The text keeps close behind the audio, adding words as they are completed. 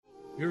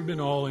You ever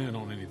been all in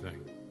on anything,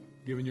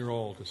 given your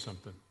all to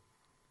something,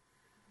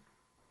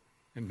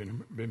 and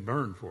been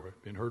burned for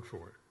it, been hurt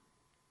for it?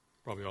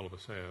 Probably all of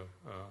us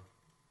have.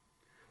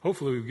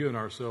 Hopefully we've given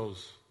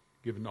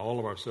all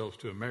of ourselves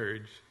to a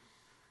marriage,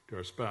 to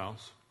our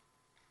spouse,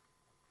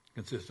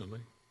 consistently,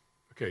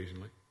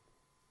 occasionally,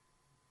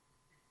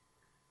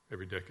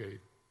 every decade.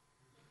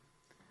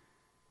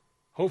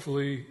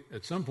 Hopefully,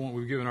 at some point,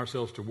 we've given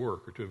ourselves to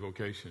work or to a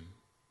vocation,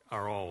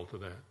 our all to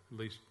that, at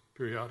least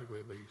periodically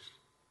at least.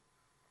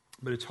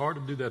 But it's hard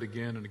to do that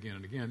again and again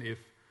and again if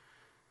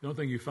the only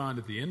thing you find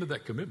at the end of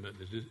that commitment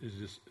is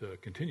just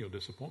continual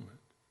disappointment.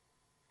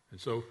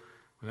 And so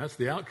when that's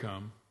the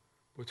outcome,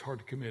 well, it's hard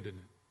to commit, isn't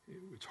it?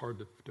 It's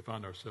hard to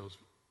find ourselves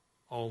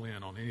all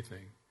in on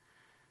anything.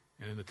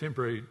 And in the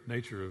temporary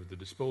nature of the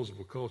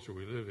disposable culture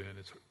we live in,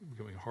 it's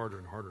becoming harder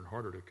and harder and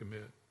harder to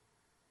commit.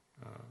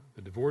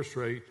 The divorce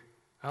rate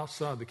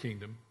outside the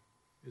kingdom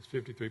is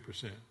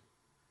 53%. The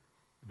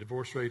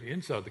divorce rate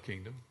inside the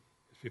kingdom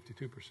is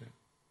 52%.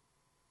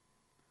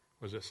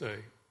 What does that say?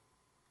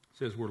 It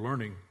says we're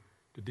learning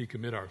to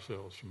decommit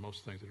ourselves from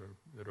most things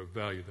that are of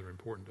value, that are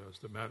important to us,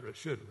 that matter, that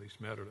should at least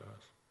matter to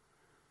us.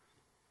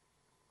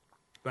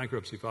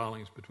 Bankruptcy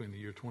filings between the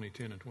year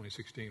 2010 and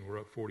 2016 were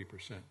up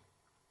 40%.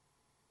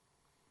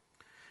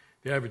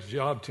 The average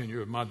job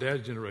tenure of my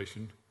dad's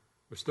generation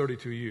was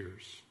 32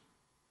 years.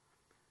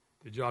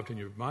 The job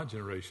tenure of my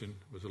generation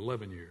was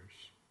 11 years.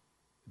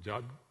 The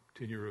job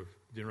tenure of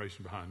the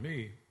generation behind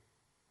me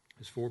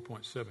is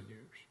 4.7 years.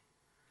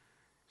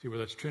 See where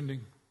that's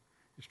trending?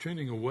 It's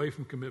trending away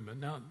from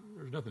commitment. Now,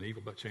 there's nothing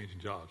evil about changing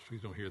jobs.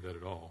 Please don't hear that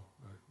at all.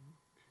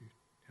 If you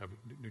have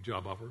a new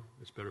job offer,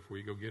 it's better for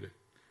you go get it.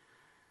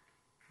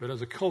 But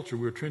as a culture,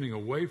 we're trending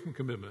away from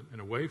commitment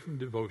and away from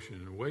devotion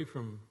and away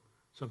from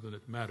something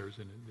that matters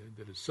and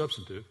that is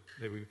substantive,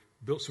 that we've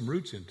built some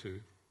roots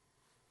into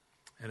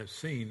and have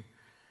seen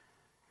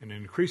in an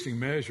increasing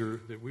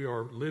measure that we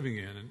are living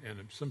in and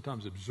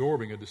sometimes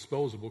absorbing a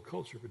disposable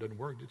culture. If it doesn't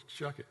work, just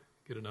chuck it.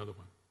 Get another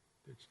one.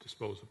 It's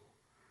disposable.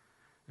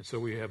 And so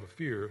we have a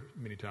fear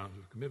many times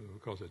of commitment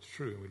because that's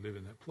true, and we live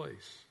in that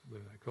place,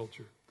 live in that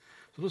culture.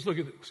 So let's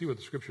see what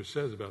the Scripture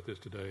says about this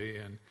today,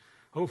 and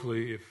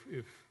hopefully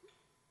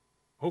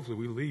hopefully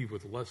we leave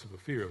with less of a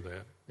fear of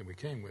that than we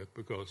came with,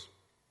 because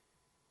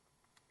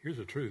here's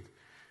the truth.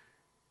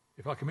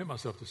 If I commit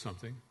myself to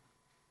something,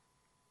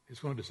 it's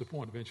going to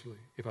disappoint eventually.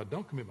 If I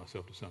don't commit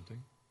myself to something,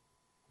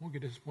 I'm going to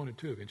get disappointed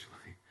too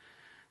eventually.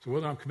 So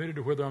whether I'm committed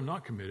or whether I'm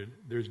not committed,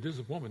 there's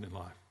disappointment in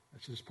life.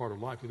 That's just part of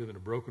life. We live in a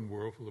broken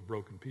world full of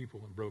broken people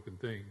and broken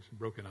things and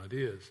broken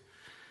ideas.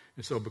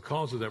 And so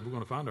because of that, we're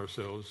going to find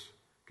ourselves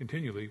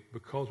continually,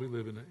 because we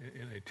live in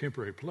a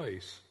temporary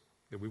place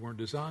that we weren't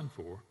designed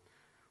for,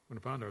 we're going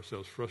to find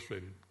ourselves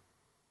frustrated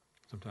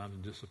sometimes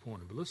and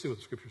disappointed. But let's see what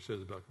the Scripture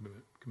says about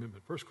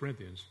commitment. 1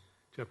 Corinthians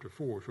chapter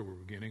 4 is where we're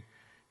beginning.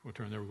 We'll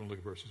turn there. We're going to look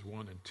at verses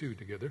 1 and 2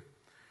 together.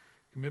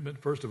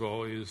 Commitment, first of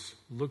all,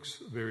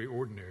 looks very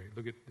ordinary.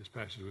 Look at this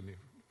passage with me,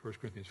 1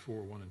 Corinthians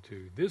 4, 1 and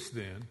 2. This,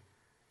 then,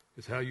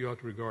 is how you ought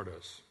to regard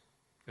us,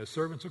 as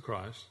servants of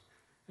Christ,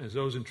 and as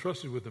those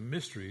entrusted with the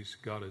mysteries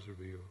God has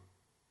revealed.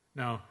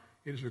 Now,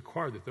 it is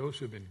required that those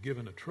who have been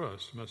given a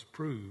trust must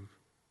prove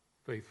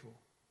faithful.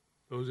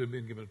 Those who have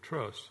been given a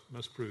trust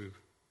must prove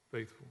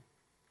faithful.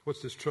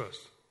 What's this trust?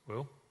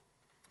 Well,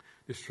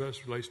 this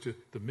trust relates to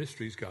the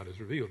mysteries God has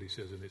revealed, he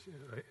says in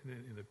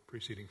the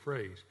preceding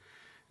phrase.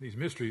 These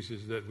mysteries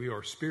is that we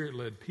are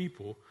Spirit-led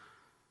people,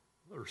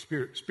 or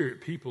spirit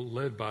people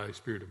led by the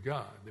Spirit of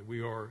God. That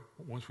we are,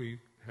 once we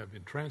have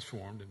been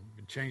transformed and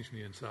been changed from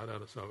the inside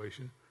out of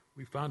salvation,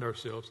 we find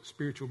ourselves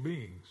spiritual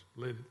beings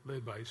led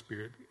by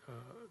Spirit,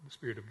 the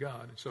Spirit of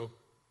God. And so,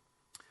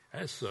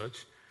 as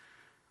such,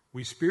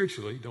 we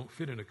spiritually don't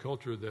fit in a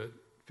culture that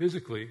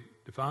physically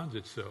defines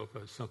itself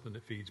as something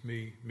that feeds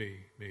me.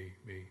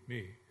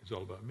 It's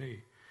all about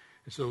me.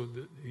 And so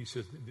he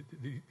says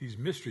these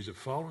mysteries of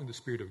following the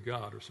Spirit of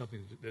God are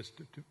something that's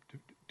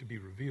to be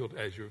revealed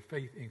as your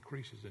faith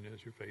increases and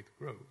as your faith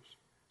grows.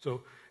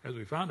 So as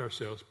we find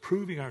ourselves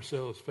proving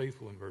ourselves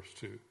faithful in verse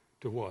 2,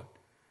 to what?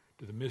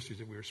 To the mysteries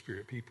that we are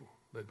Spirit people,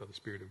 led by the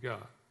Spirit of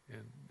God.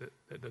 And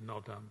that doesn't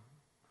all the time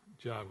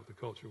jive with the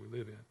culture we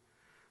live in.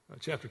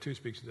 Chapter 2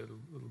 speaks to that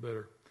a little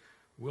better.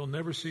 We'll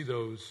never see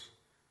those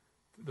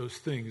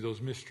things,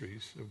 those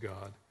mysteries of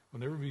God.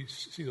 We'll never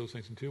see those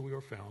things until we are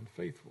found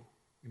faithful.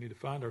 We need to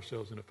find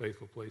ourselves in a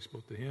faithful place,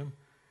 both to Him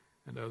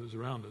and to others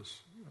around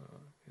us,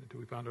 until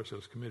we find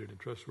ourselves committed and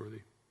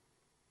trustworthy.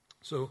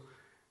 So,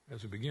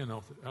 as we begin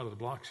out of the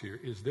blocks here,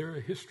 is there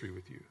a history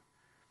with you?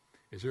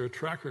 Is there a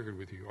track record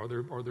with you? Are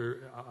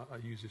there? I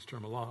use this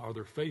term a lot. Are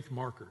there faith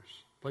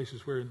markers,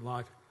 places where in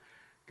life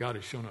God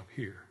has shown up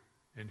here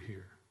and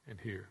here and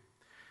here?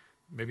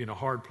 Maybe in a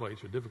hard place,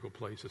 a difficult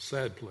place, a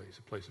sad place,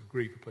 a place of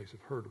grief, a place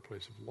of hurt, a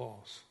place of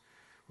loss,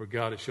 where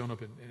God has shown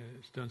up and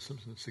has done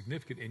something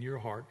significant in your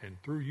heart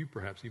and through you,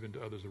 perhaps even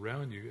to others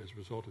around you, as a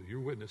result of your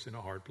witness in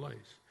a hard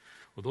place.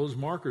 Well, those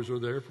markers are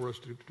there for us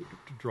to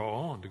draw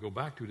on, to go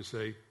back to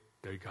say,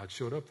 there, God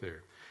showed up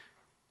there,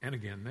 and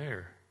again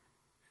there,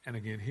 and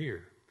again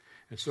here.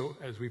 And so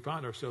as we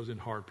find ourselves in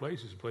hard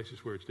places, and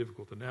places where it's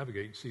difficult to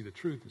navigate and see the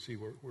truth and see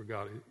where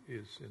God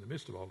is in the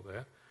midst of all of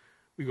that,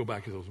 we go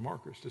back to those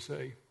markers to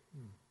say,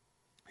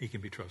 he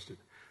can be trusted.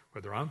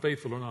 Whether I'm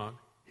faithful or not,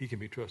 he can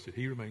be trusted.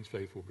 He remains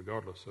faithful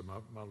regardless of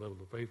my level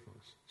of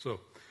faithfulness.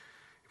 So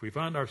if we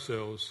find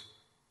ourselves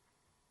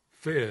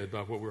fed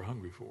by what we're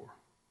hungry for,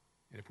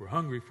 and if we're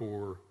hungry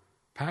for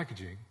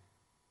packaging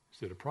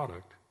instead of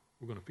product,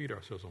 we're going to feed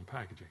ourselves on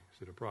packaging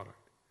instead of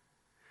product.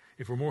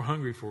 If we're more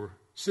hungry for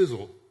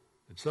sizzle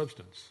than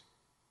substance,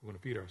 we're going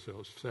to feed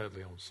ourselves,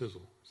 sadly, on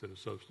sizzle instead of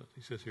substance.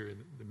 He says here,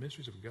 the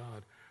mysteries of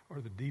God are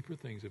the deeper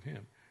things of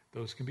him.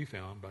 Those can be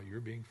found by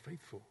your being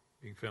faithful,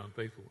 being found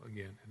faithful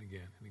again and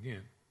again and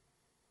again.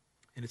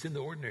 And it's in the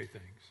ordinary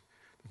things,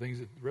 the things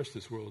that the rest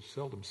of this world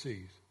seldom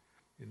sees.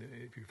 And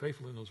if you're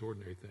faithful in those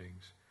ordinary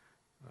things,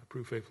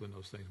 prove faithful in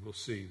those things, we'll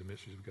see the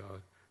mysteries of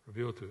God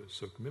revealed to us.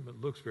 So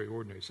commitment looks very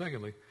ordinary.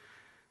 Secondly,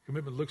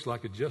 commitment looks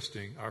like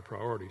adjusting our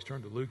priorities.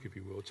 Turn to Luke, if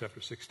you will,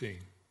 chapter 16.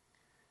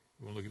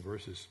 We'll look at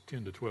verses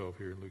 10 to 12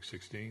 here in Luke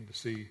 16 to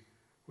see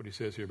what he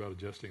says here about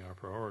adjusting our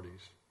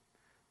priorities.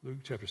 Luke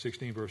chapter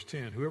 16, verse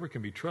 10, whoever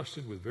can be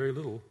trusted with very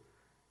little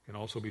can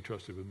also be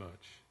trusted with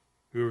much.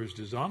 Whoever is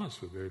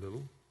dishonest with very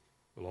little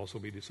will also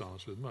be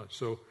dishonest with much.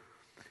 So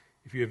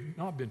if you have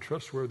not been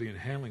trustworthy in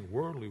handling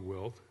worldly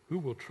wealth, who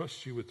will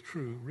trust you with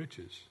true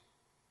riches?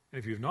 And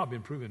if you have not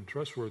been proven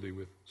trustworthy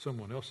with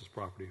someone else's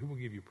property, who will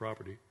give you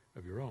property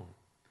of your own?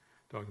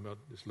 Talking about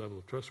this level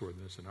of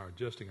trustworthiness and our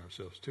adjusting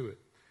ourselves to it.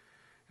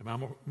 Am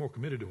I more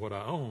committed to what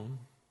I own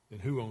than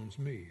who owns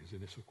me? Is the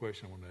initial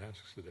question I want to ask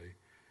us today.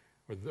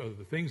 Are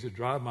the things that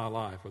drive my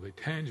life, are they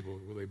tangible?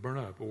 Will they burn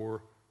up?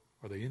 Or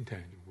are they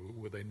intangible?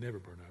 Will they never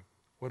burn up?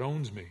 What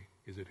owns me?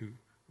 Is it who?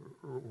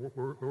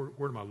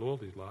 Where do my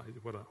loyalties lie? Is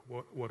it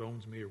what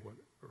owns me or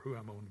who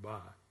I'm owned by?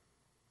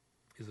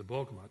 Is the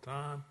bulk of my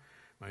time,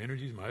 my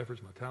energies, my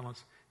efforts, my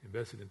talents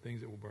invested in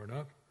things that will burn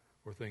up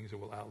or things that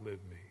will outlive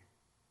me?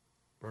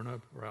 Burn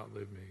up or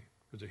outlive me?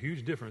 There's a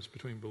huge difference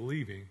between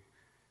believing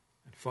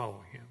and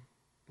following him.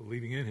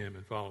 Believing in him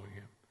and following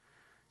him.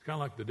 It's kind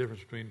of like the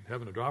difference between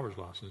having a driver's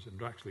license and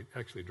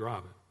actually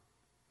driving.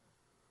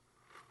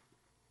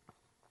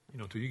 You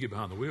know, until you get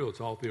behind the wheel,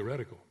 it's all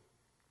theoretical.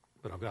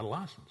 But I've got a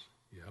license.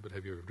 Yeah, but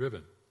have you ever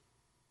driven?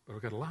 But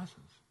I've got a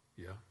license.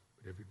 Yeah,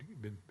 but have you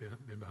been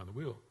behind the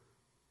wheel?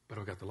 But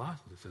I've got the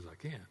license that says I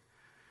can.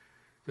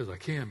 It says I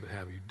can, but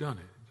have you done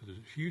it? So there's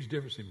a huge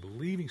difference in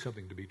believing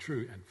something to be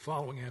true and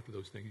following after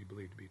those things you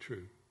believe to be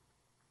true.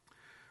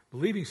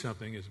 Believing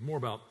something is more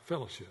about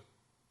fellowship.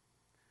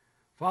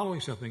 Following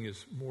something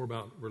is more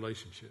about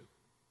relationship.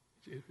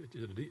 It's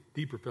a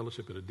deeper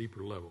fellowship at a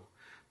deeper level.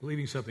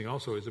 Believing something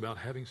also is about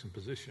having some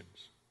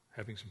positions,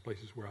 having some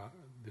places where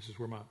this is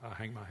where I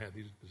hang my hat,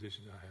 these are the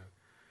positions I have.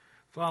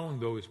 Following,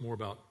 though, is more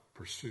about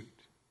pursuit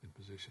than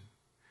position.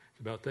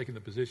 It's about taking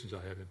the positions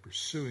I have and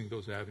pursuing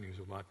those avenues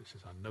of life that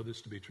says, I know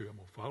this to be true. I'm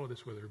going to follow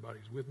this whether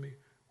everybody's with me,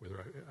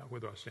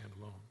 whether I stand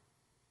alone.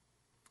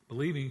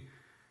 Believing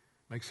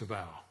makes a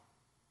vow.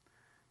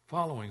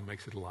 Following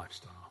makes it a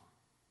lifestyle.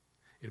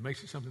 It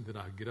makes it something that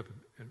I get up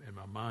and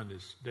my mind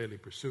is daily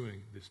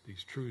pursuing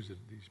these truths,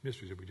 these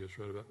mysteries that we just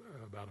read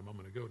about a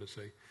moment ago to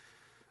say,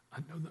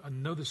 I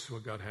know this is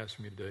what God has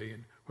for me today,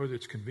 and whether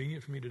it's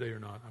convenient for me today or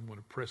not, I'm going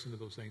to press into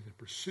those things and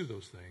pursue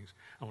those things.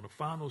 I want to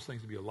find those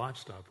things to be a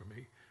lifestyle for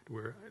me, to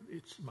where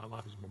my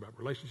life is more about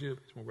relationship,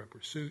 it's more about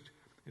pursuit,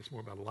 it's more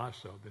about a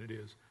lifestyle than it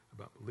is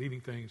about believing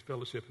things,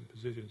 fellowship, and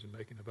positions, and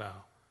making a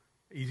vow.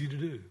 Easy to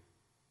do.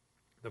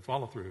 The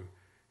follow-through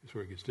is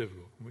where it gets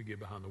difficult. When we get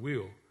behind the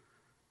wheel,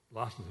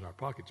 license in our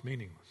pocket's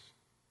meaningless.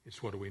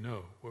 It's what do we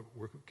know?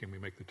 Where can we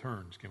make the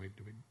turns?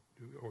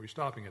 Are we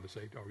stopping at a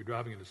safe? Are we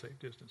driving at a safe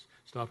distance?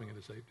 Stopping at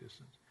a safe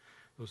distance?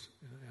 Those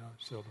I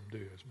seldom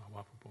do, as my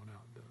wife will point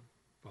out.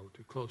 Follow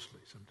too closely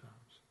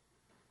sometimes.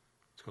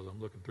 It's because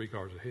I'm looking 3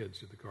 cars ahead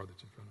to the car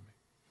that's in front of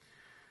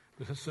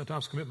me. But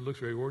sometimes commitment looks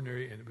very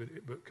ordinary,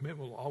 but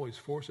commitment will always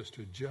force us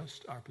to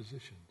adjust our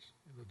positions,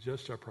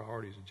 adjust our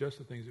priorities, adjust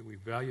the things that we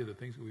value, the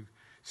things that we've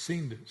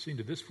seen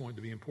to this point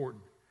to be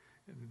important,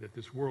 and that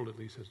this world at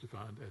least has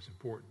defined as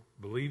important.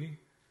 Believing,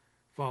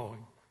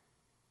 following,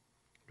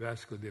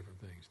 drastically different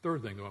things.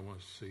 Third thing, though, I want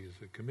us to see is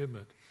that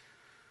commitment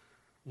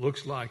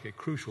looks like a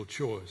crucial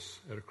choice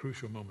at a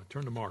crucial moment.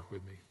 Turn to Mark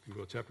with me, if you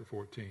will, chapter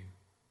 14.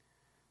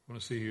 I want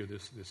to see here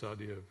this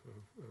idea of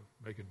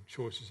making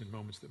choices in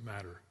moments that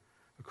matter.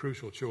 A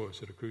crucial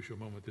choice at a crucial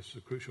moment. This is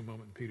a crucial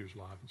moment in Peter's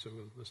life. And so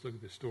let's look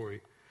at this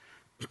story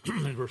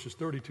in verses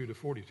 32 to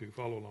 42.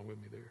 Follow along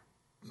with me there.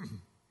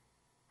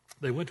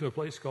 They went to a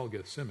place called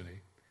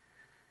Gethsemane,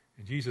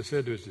 and Jesus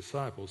said to his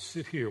disciples,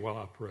 "Sit here while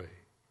I pray."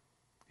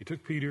 He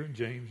took Peter and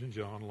James and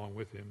John along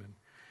with him, and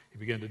he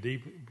began to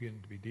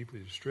be deeply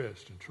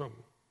distressed and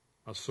troubled.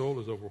 "My soul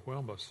is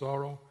overwhelmed by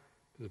sorrow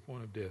to the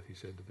point of death," he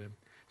said to them.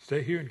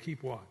 "Stay here and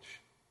keep watch."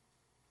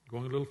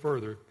 Going a little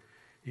further,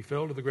 he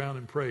fell to the ground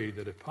and prayed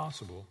that if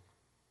possible,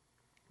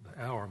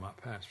 the hour might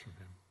pass from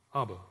him.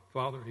 "Abba,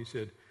 Father," he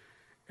said,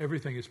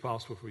 "everything is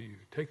possible for you.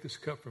 Take this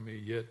cup from me,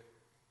 yet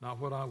not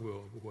what I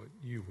will, but what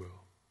you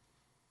will."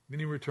 Then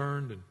he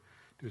returned and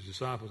to his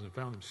disciples and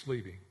found them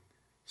sleeping.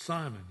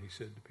 Simon, he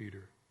said to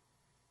Peter,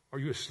 are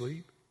you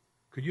asleep?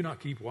 Could you not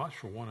keep watch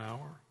for 1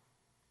 hour?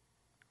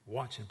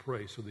 Watch and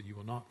pray so that you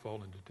will not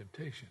fall into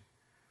temptation.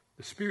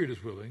 The spirit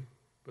is willing,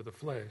 but the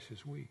flesh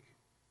is weak.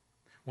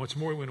 Once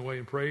more he went away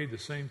and prayed the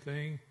same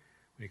thing.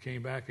 When he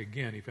came back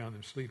again, he found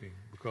them sleeping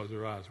because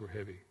their eyes were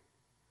heavy.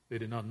 They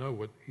did not know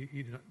what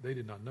they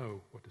did not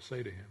know what to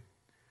say to him.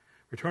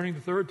 Returning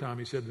the third time,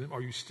 he said to them,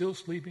 are you still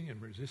sleeping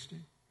and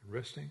resisting and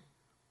resting?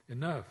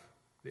 Enough.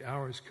 The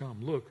hour has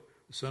come. Look,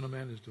 the Son of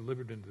Man is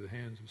delivered into the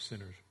hands of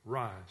sinners.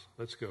 Rise,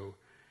 let's go.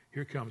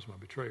 Here comes my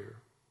betrayer.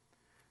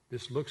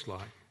 This looks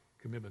like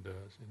commitment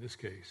does, in this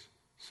case,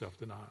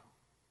 self-denial.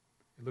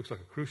 It looks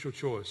like a crucial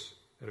choice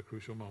at a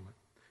crucial moment.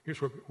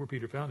 Here's where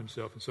Peter found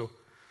himself. And so,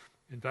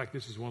 in fact,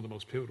 this is one of the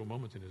most pivotal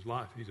moments in his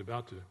life. He's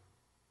about to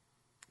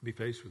be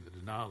faced with the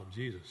denial of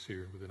Jesus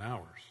here within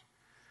hours.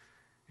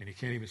 And he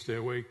can't even stay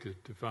awake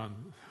to find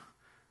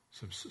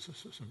some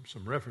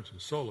reference and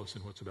solace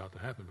in what's about to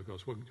happen,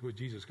 because what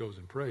Jesus goes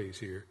and prays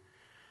here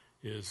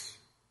is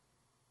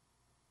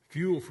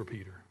fuel for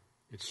Peter.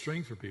 It's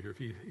strength for Peter.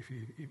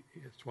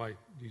 That's why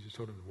Jesus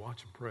told him to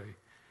watch and pray.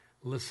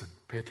 Listen,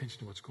 pay attention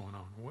to what's going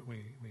on.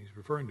 When he's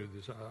referring to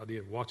this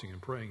idea of watching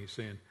and praying, he's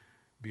saying,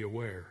 be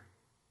aware.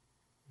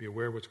 Be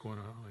aware of what's going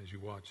on as you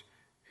watch.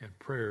 And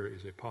prayer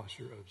is a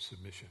posture of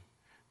submission.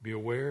 Be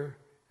aware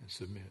and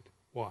submit.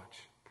 Watch,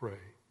 pray,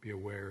 be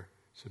aware,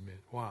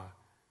 submit. Why?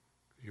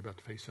 Because you're about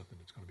to face something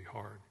that's going to be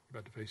hard. You're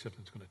about to face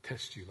something that's going to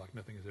test you like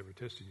nothing has ever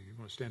tested you. You're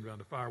going to stand around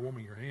the fire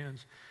warming your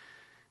hands.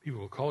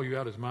 People will call you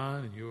out as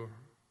mine, and you're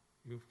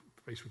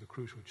faced with a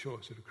crucial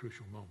choice at a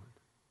crucial moment.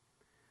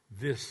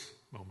 This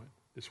moment,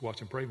 this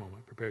watch and pray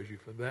moment, prepares you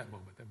for that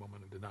moment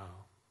of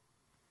denial.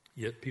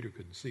 Yet Peter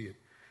couldn't see it.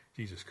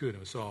 Jesus could,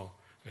 and saw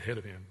ahead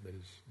of him that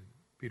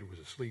Peter was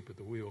asleep at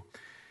the wheel.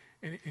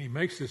 And he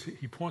makes this,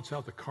 he points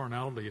out the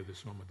carnality of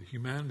this moment, the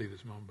humanity of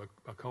this moment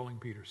by calling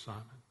Peter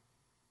Simon.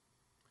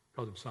 He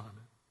calls him Simon.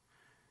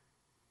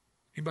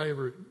 Anybody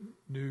ever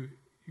knew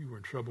you were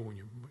in trouble when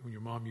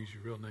your mom used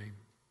your real name?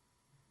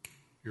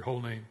 Your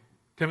whole name?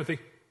 Timothy?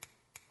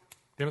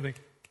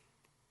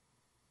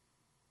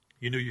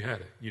 You knew you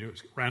had it. You knew it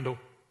was Randall.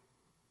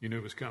 You knew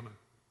it was coming.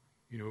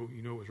 You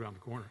knew it was around the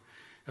corner.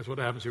 That's what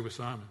happens here with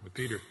Simon, with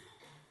Peter.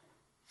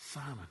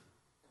 Simon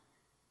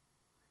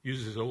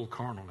uses his old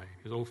carnal name,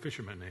 his old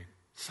fisherman name.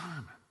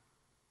 Simon.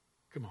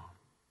 Come on.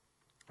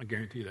 I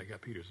guarantee you that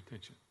got Peter's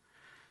attention.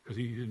 Because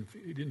he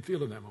didn't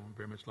feel in that moment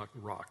very much like the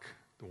rock,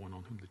 the one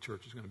on whom the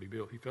church is going to be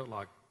built. He felt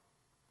like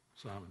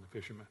Simon the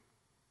fisherman,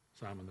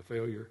 Simon the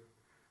failure,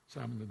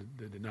 Simon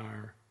the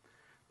denier.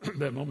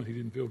 That moment he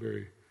didn't feel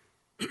very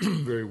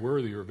very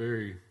worthy or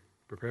very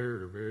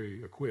prepared or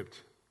very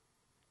equipped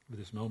for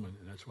this moment.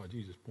 And that's why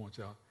Jesus points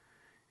out,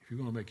 if you're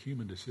going to make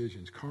human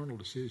decisions, carnal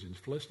decisions,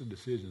 fleshly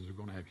decisions are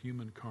going to have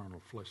human,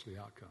 carnal, fleshly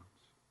outcomes.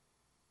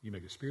 You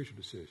make a spiritual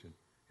decision,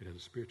 it has a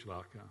spiritual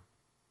outcome.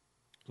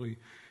 So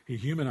he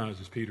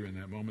humanizes Peter in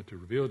that moment to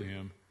reveal to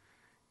him,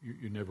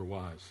 you're never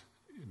wise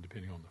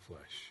depending on the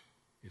flesh.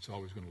 It's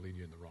always going to lead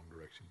you in the wrong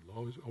direction.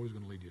 It's always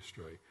going to lead you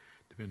astray,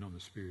 depending on the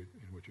spirit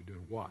in what you're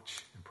doing.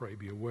 Watch and pray.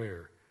 Be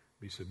aware.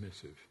 Be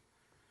submissive.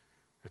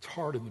 It's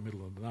hard in the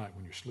middle of the night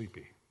when you're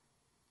sleepy.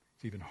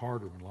 It's even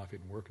harder when life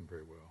isn't working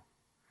very well.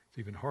 It's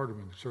even harder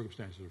when the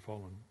circumstances are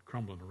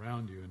crumbling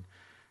around you, and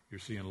you're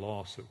seeing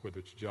loss, whether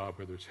it's job,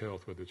 whether it's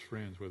health, whether it's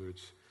friends, whether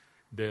it's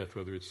death,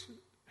 whether it's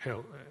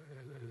health,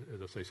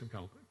 as I say, some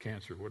kind of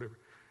cancer, whatever.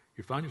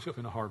 You find yourself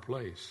in a hard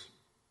place.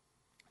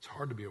 It's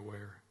hard to be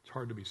aware. It's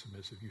hard to be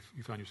submissive.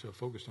 You find yourself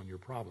focused on your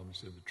problem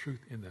instead of the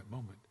truth in that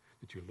moment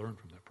that you learn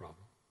from that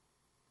problem.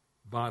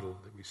 Vital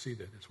that we see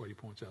that. That's why he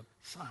points out,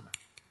 Simon,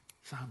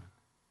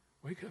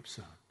 wake up,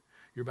 son.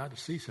 You're about to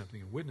see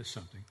something and witness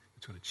something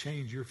that's going to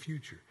change your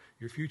future.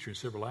 Your future in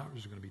several hours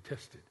is going to be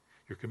tested.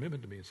 Your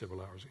commitment to me in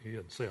several hours, he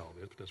doesn't say all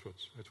this, but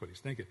that's what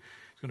he's thinking.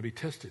 It's going to be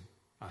tested.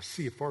 I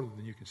see it farther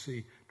than you can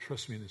see.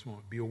 Trust me in this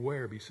moment. Be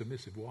aware, be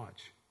submissive,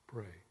 watch,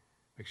 pray.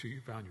 Make sure you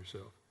find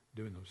yourself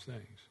doing those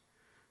things,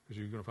 because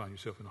you're going to find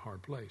yourself in a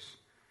hard place.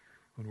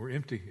 When we're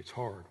empty, it's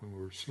hard. When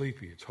we're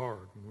sleepy, it's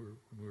hard. When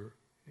we're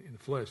in the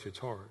flesh, it's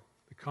hard.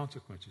 The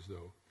consequences,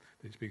 though,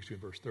 that he speaks to in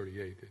verse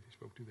 38 that he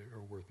spoke to there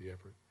are worth the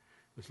effort.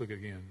 Let's look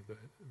again.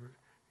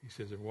 He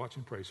says, watch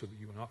and pray so that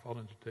you will not fall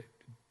into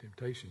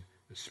temptation.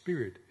 The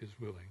spirit is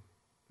willing,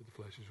 but the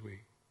flesh is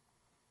weak.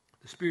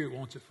 The spirit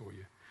wants it for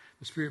you.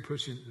 The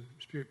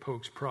spirit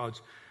pokes,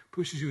 prods,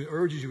 pushes you,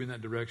 urges you in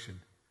that direction.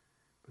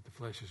 But the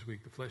flesh is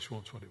weak. The flesh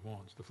wants what it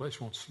wants. The flesh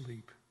wants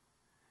sleep.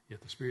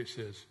 Yet the spirit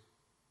says,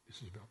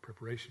 this is about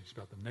preparation. It's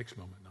about the next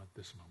moment, not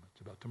this moment.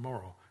 It's about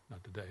tomorrow,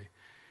 not today.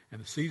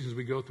 And the seasons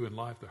we go through in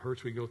life, the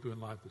hurts we go through in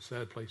life, the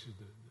sad places,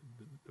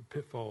 the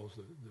pitfalls,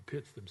 the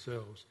pits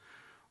themselves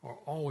are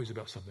always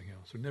about something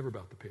else. They're never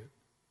about the pit.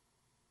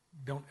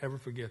 Don't ever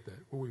forget that.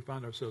 Where we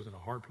find ourselves in a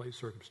hard place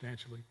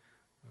circumstantially,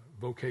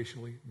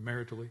 vocationally,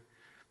 maritally,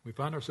 we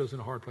find ourselves in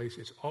a hard place,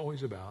 it's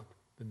always about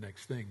the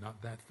next thing,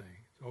 not that thing.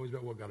 It's always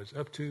about what God is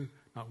up to,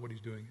 not what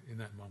he's doing in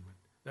that moment.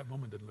 That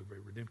moment doesn't look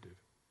very redemptive.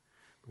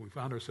 But we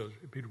found ourselves,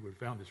 Peter would have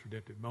found this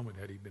redemptive moment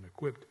had he been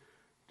equipped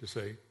to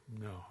say,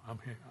 no, I'm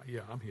his.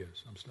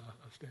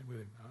 I stand with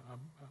him.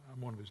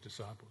 I'm one of his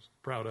disciples.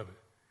 Proud of it.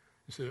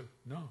 He said,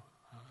 no,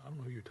 I don't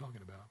know who you're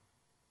talking about.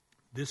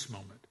 This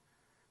moment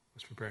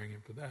was preparing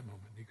him for that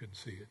moment. He couldn't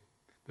see it.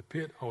 The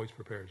pit always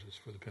prepares us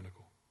for the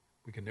pinnacle.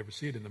 We can never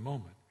see it in the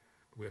moment,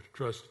 but we have to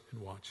trust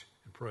and watch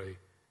and pray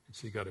and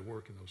see God at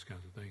work in those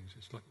kinds of things.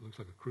 It looks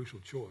like a crucial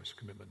choice,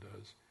 commitment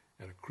does,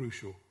 at a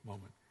crucial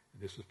moment.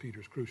 And this was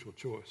Peter's crucial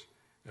choice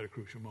at a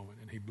crucial moment,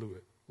 and he blew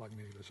it, like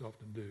many of us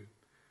often do.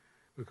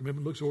 But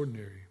commitment looks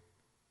ordinary.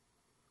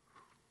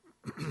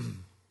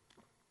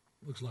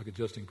 Looks like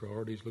adjusting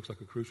priorities, looks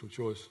like a crucial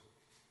choice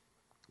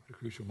at a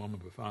crucial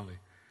moment, but finally,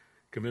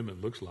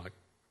 commitment looks like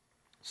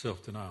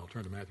self-denial.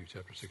 Turn to Matthew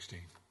chapter 16.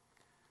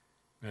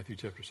 Matthew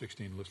chapter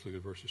 16, let's look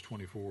at verses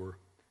 24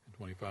 and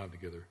 25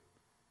 together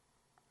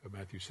of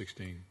Matthew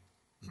 16.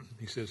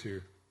 He says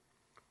here,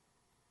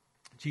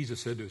 Jesus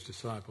said to his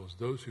disciples,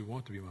 those who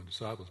want to be my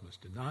disciples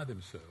must deny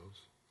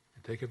themselves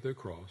and take up their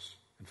cross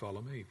and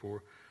follow me.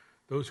 For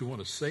those who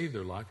want to save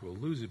their life will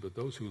lose it, but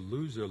those who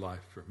lose their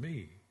life for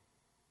me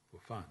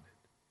will find it.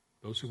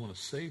 Those who want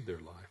to save their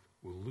life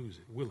will lose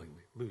it,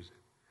 willingly lose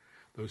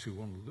it. Those who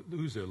want to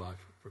lose their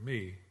life for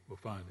me will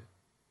find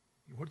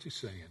it. What's he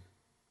saying?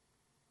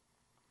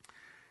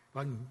 If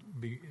I can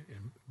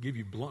give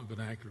you blunt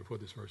vernacular of what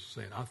this verse is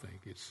saying, I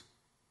think it's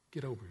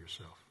get over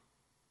yourself.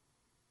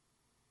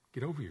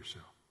 Get over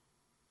yourself.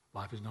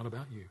 Life is not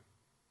about you.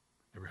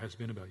 Never has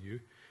been about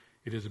you.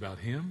 It is about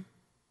him,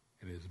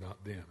 and it is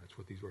about them. That's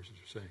what these verses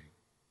are saying.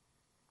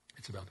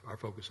 It's about our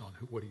focus on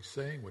what he's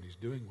saying, what he's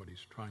doing, what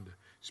he's trying to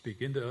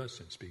speak into us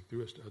and speak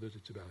through us to others.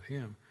 It's about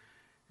him,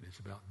 and it's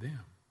about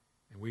them.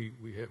 And we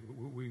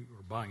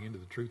are buying into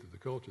the truth of the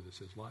culture that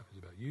says life is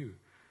about you.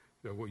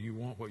 About what you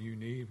want, what you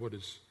need, what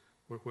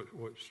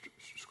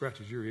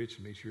scratches your itch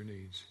and meets your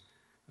needs.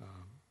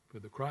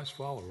 But the Christ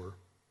follower,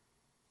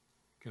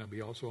 can I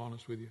be also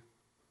honest with you?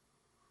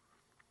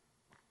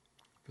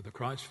 For the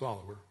Christ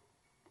follower,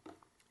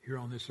 here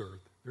on this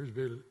earth, there's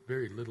very,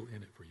 very little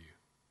in it for you.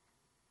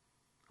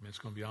 I mean, it's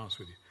going to be honest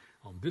with you.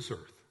 On this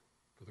earth,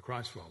 for the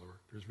Christ follower,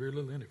 there's very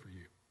little in it for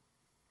you.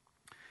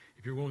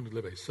 If you're willing to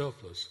live a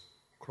selfless,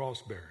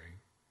 cross-bearing,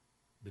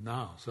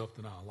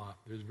 self-denial life,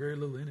 there's very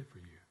little in it for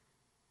you.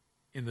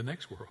 In the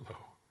next world, though,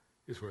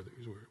 is where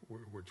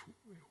it's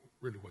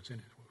really what's in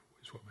it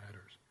is what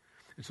matters.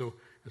 And so,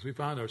 as we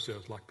find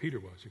ourselves like Peter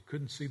was, who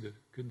couldn't see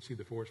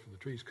the forest for the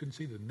trees, couldn't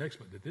see the next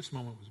moment, that this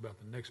moment was about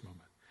the next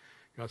moment.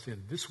 God's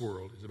saying this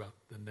world is about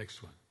the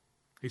next one.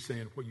 He's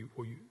saying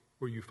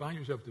where you find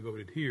yourself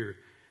devoted here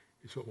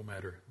is what will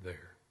matter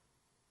there.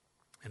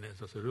 And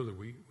as I said earlier,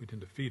 we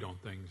tend to feed on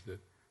things that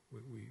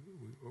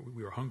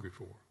we are hungry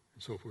for.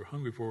 And so if we're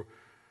hungry for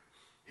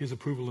his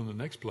approval in the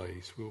next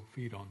place, we'll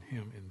feed on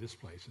him in this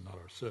place and not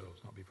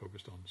ourselves, not be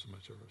focused on so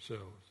much of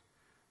ourselves.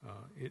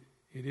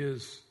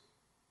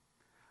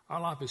 Our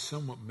life is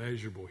somewhat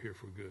measurable here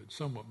for good,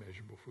 somewhat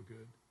measurable for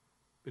good.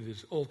 But it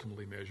is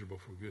ultimately measurable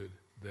for good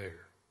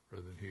there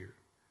rather than here.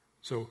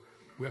 So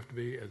we have to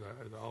be, as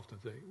I often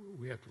say,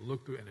 we have to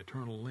look through an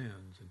eternal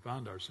lens and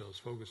find ourselves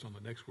focused on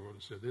the next world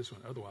instead of this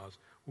one. Otherwise,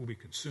 we'll be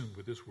consumed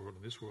with this world,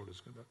 and this world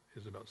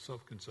is about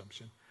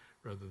self-consumption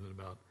rather than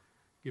about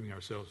giving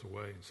ourselves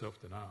away in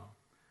self-denial.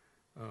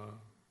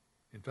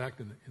 In fact,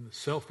 in the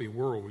selfie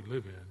world we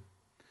live in,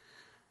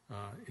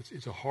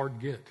 it's a hard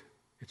get.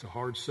 It's a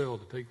hard sell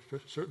to take,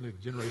 certainly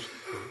the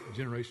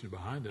generation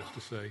behind us,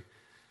 to say,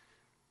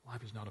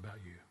 life is not about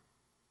you.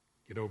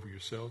 Get over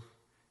yourself.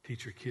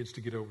 Teach your kids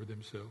to get over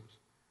themselves.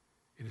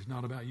 It is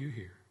not about you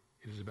here.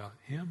 It is about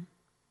him,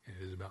 and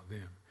it is about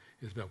them.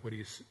 It is about what he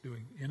is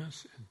doing in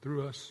us and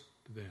through us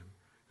to them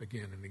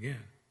again and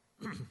again.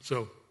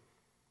 So,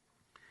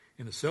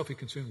 in the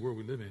selfie-consumed world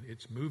we live in,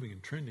 it's moving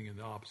and trending in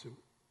the opposite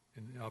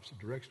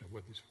direction of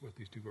what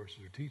these two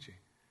verses are teaching.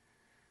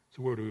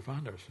 So where do we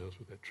find ourselves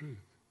with that truth?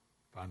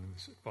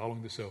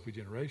 Following the selfie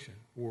generation,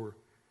 or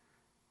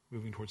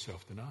moving toward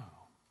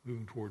self-denial,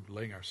 moving toward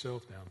laying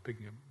ourselves down,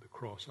 picking up our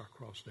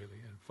cross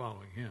daily, and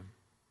following him.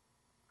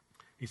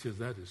 He says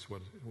that is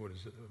what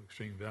is of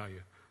extreme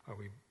value. Are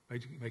we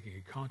making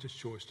a conscious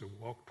choice to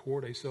walk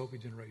toward a selfie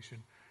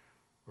generation,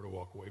 or to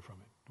walk away from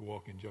it, to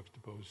walk in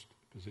juxtaposed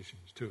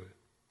positions to it?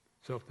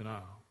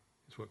 Self-denial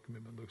is what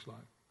commitment looks like.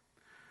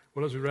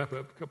 Well, as we wrap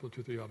up, a couple of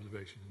 2 or 3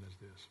 observations, and that's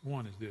this.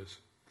 One is this: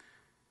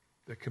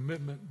 that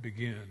commitment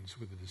begins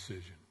with a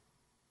decision.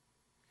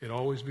 It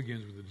always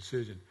begins with a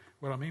decision.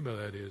 What I mean by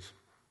that is,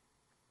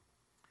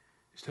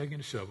 it's taking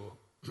a shovel,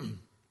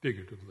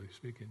 figuratively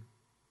speaking,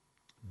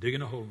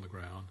 digging a hole in the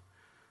ground,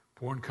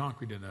 pouring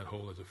concrete in that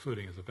hole as a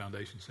footing, as a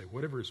foundation, say,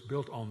 whatever is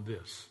built on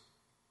this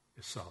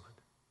is solid.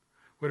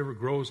 Whatever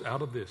grows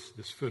out of this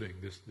footing,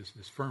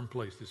 this firm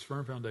place, this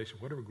firm foundation,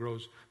 whatever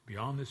grows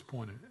beyond this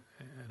point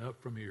and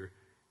up from here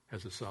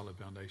has a solid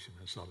foundation,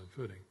 a solid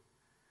footing.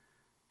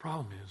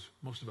 Problem is,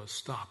 most of us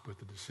stop with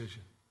the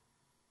decision.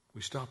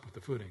 We stop with the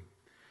footing.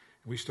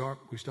 And we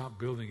stop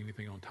building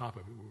anything on top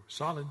of it. We're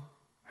solid,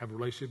 have a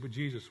relationship with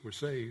Jesus, we're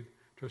saved,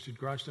 trusted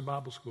Christ in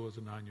Bible school as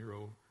a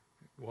 9-year-old,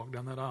 walked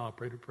down that aisle,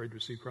 prayed to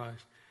receive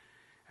Christ,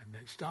 and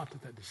they stopped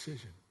at that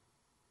decision.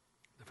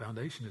 The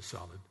foundation is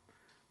solid,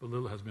 but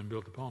little has been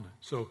built upon it.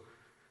 So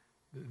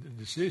the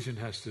decision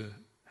has to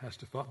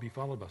be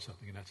followed by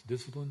something, and that's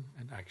discipline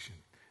and action.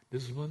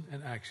 Discipline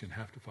and action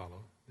have to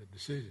follow the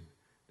decision.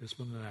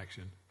 Discipline and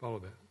action follow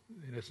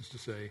that. In essence, to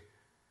say,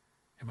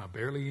 am I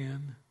barely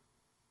in?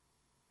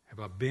 Have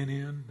I been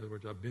in? In other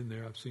words, I've been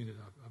there. I've seen it.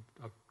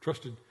 I've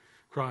trusted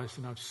Christ,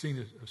 and I've seen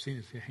it. I've seen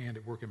His hand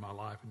at work in my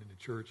life and in the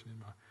church, and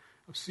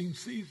I've seen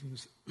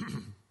seasons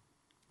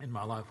in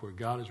my life where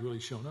God has really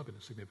shown up in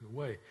a significant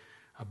way.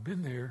 I've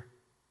been there.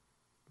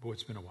 Boy,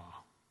 it's been a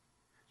while.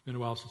 It's been a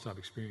while since I've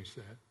experienced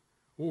that.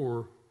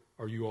 Or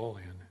are you all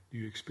in? Do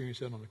you experience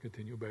that on a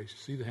continual basis?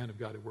 See the hand of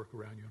God at work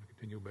around you on a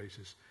continual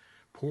basis,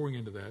 pouring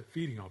into that,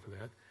 feeding off of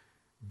that.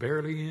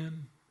 Barely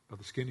in, by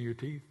the skin of your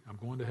teeth. I'm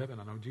going to heaven.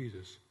 I know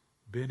Jesus.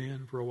 Been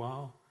in for a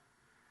while.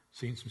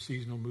 Seen some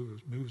seasonal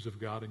moves of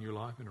God in your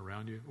life and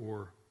around you.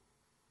 Or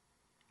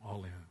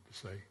all in to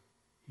say,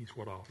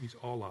 He's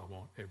all I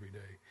want every day.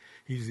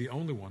 He's the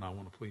only one I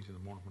want to please in the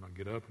morning when I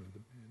get up and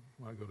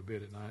when I go to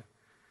bed at night.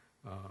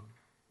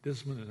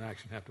 Discipline and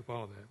action have to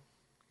follow that.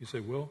 You say,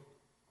 well,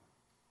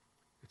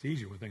 it's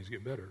easier when things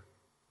get better.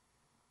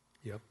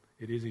 Yep,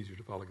 it is easier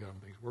to follow God when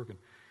things are working.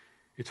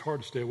 It's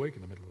hard to stay awake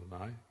in the middle of the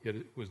night, yet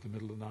it was the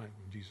middle of the night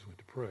when Jesus went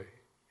to pray.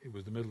 It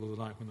was the middle of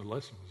the night when the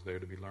lesson was there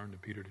to be learned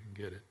and Peter didn't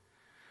get it.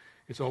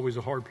 It's always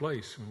a hard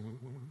place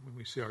when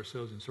we see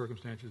ourselves in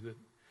circumstances that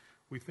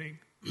we think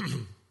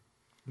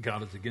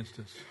God is against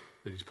us,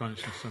 that He's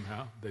punished us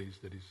somehow, that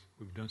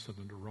we've done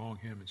something to wrong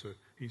Him, and so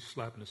He's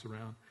slapping us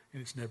around,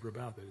 and it's never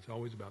about that. It's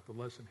always about the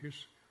lesson.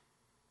 Here's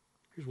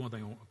one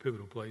thing, a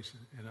pivotal place,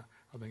 and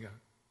I think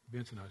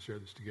Vince and I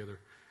shared this together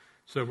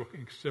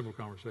in several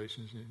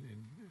conversations,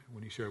 and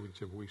when he shared with me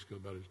several weeks ago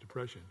about his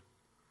depression.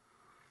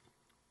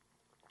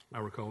 I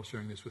recall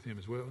sharing this with him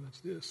as well, and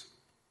that's this: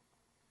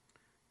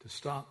 to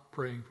stop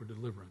praying for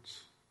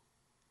deliverance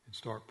and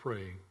start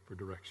praying for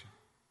direction.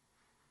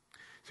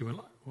 See,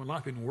 when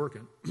life isn't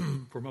working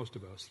for most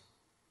of us,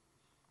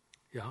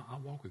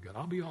 I'll walk with God.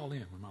 I'll be all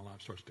in when my life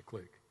starts to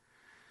click.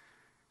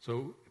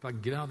 So if I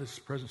can get out of this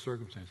present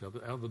circumstance, out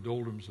of the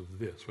doldrums of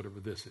this, whatever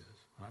this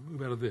is, when I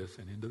move out of this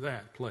and into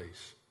that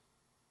place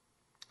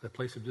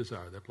of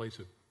desire, that place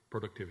of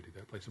productivity,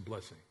 that place of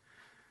blessing,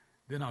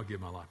 then I'll give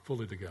my life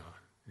fully to God.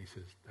 And He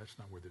says, that's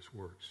not where this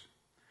works.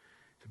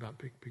 It's about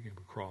picking up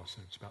a cross,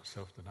 and it's about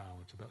self-denial.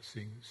 It's about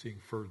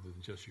seeing further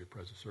than just your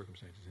present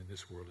circumstances in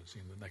this world and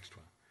seeing the next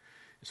one.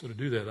 And so to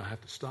do that, I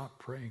have to stop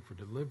praying for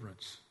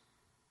deliverance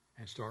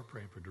and start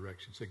praying for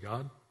direction. Say,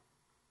 God,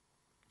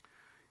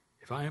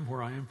 if I am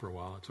where I am for a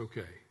while, it's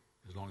okay,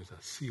 as long as I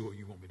see what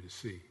you want me to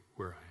see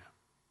where I am.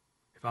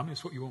 If I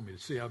miss what you want me to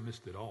see, I've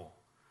missed it all.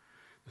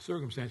 The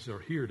circumstances are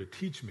here to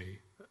teach me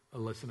a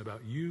lesson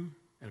about you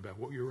and about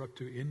what you're up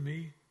to in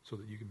me, so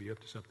that you can be up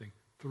to something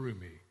through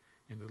me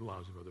into the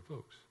lives of other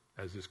folks.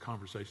 As this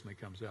conversation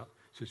that comes out,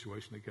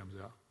 situation that comes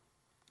out,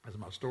 as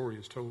my story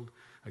is told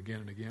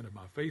again and again of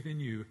my faith in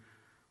you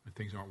when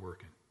things aren't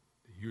working,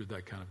 that you're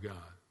that kind of God.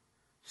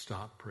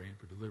 Stop praying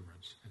for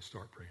deliverance and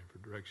start praying for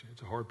direction.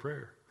 It's a hard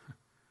prayer.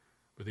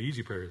 But the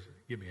easy prayer is,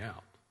 get me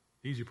out.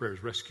 The easy prayer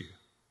is rescue.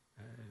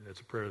 And that's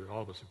a prayer that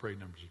all of us have prayed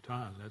numbers of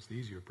times. And that's the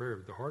easier prayer.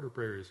 But the harder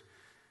prayer is,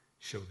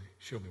 show me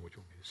what you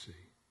want me to see.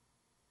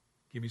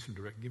 Give me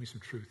some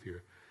truth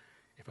here.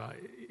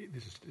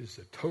 This is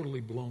a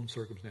totally blown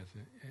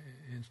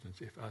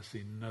instance. If I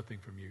see nothing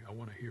from you, I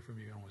want to hear from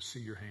you. I want to see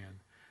your hand.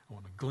 I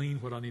want to glean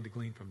what I need to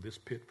glean from this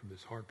pit, from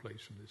this hard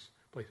place, from this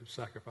place of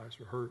sacrifice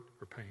or hurt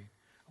or pain.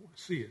 I want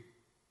to see it.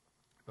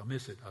 If I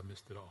miss it, I've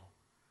missed it all.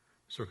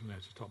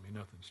 Circumstances taught me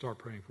nothing. Start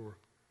praying for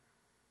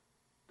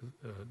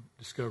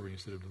discovery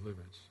instead of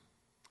deliverance.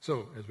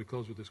 So, as we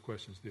close with this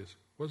question, is this: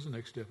 what does the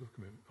next step of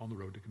commitment on the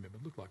road to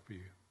commitment look like for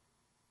you?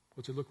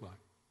 What's it look like?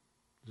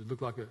 Does it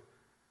look like a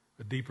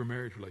deeper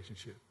marriage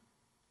relationship?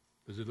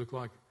 Does it look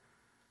like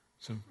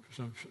some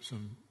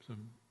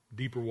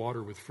deeper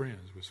water with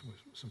friends, with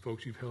some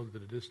folks you've held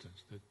at a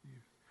distance that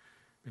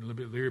you've been a little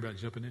bit leery about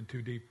jumping in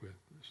too deep with?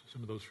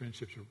 Some of those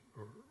friendships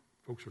are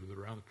folks that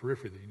are around the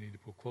periphery that you need to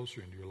pull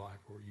closer into your life,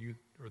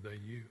 or they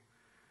you.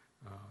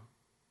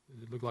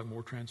 Does it look like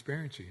more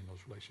transparency in those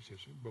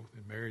relationships, both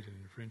in marriage and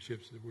in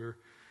friendships, that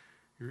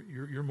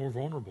you're more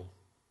vulnerable?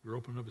 You're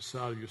opening up a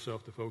side of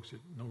yourself to folks that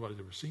nobody's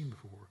ever seen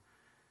before,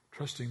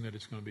 trusting that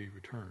it's going to be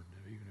returned,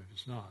 even if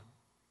it's not.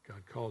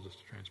 God calls us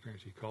to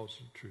transparency. He calls us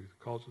to truth.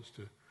 He calls us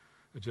to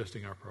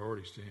adjusting our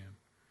priorities to Him.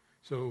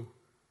 So,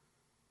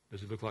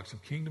 does it look like some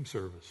kingdom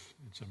service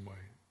in some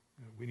way?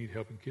 We need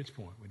help in Kids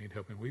Point. We need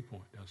help in We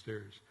Point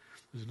downstairs.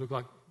 Does it look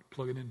like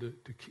plugging into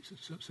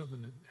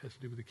something that has to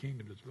do with the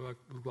kingdom? Does it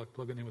look like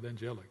plugging in with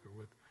Angelic or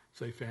with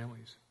Safe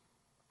Families?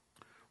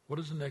 What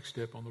does the next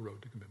step on the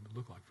road to commitment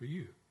look like for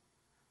you?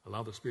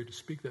 Allow the Spirit to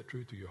speak that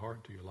truth to your heart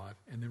and to your life,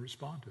 and then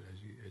respond to it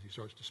as He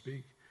starts to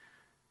speak.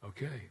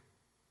 Okay,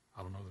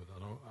 I don't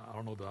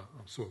know that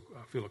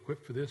I feel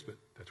equipped for this, but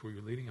that's where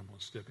you're leading. I'm going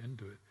to step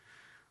into it.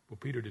 Well,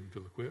 Peter didn't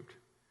feel equipped.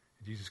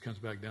 And Jesus comes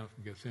back down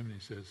from Gethsemane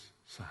and says,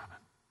 Simon,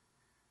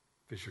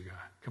 Fisher guy.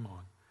 Come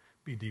on.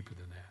 Be deeper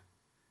than that.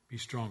 Be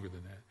stronger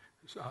than that.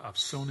 So I've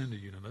sown into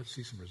you. Now let's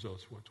see some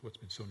results. What's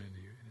been sown into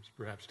you? And it's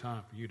perhaps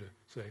time for you to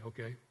say,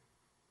 okay,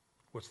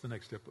 what's the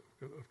next step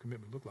of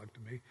commitment look like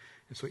to me?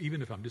 And so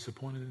even if I'm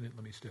disappointed in it,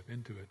 let me step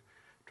into it,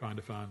 trying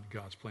to find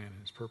God's plan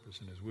and his purpose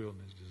and his will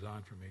and his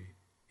design for me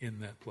in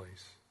that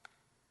place.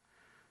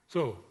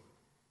 So,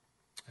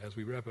 as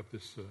we wrap up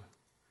this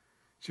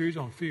series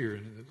on fear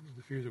and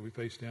the fears that we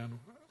face down,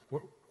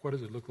 what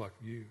does it look like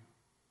for you?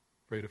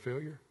 Afraid of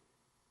failure?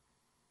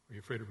 Are you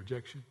afraid of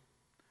rejection?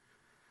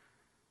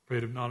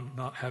 Afraid of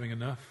not having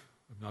enough,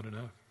 of not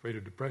enough? Afraid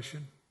of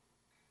depression?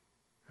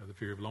 Have the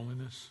fear of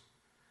loneliness?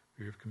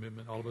 Fear of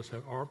commitment? All of us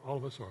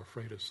are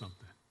afraid of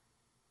something.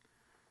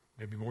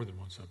 Maybe more than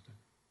one something.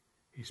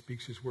 He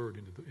speaks his word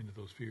into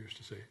those fears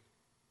to say,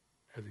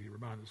 as he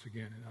reminds us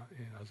again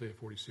in Isaiah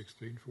 46,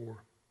 3 and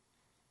 4,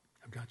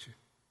 I've got you.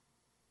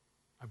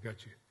 I've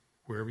got you.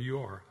 Wherever you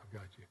are, I've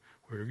got you.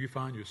 Wherever you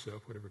find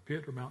yourself, whatever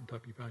pit or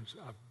mountaintop you find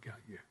yourself, I've got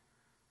you.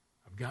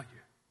 I've got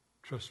you.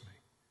 Trust me.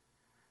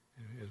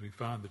 And as we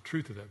find the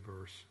truth of that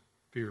verse,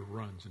 fear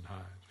runs and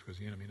hides because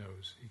the enemy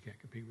knows he can't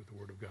compete with the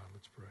word of God.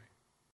 Let's pray.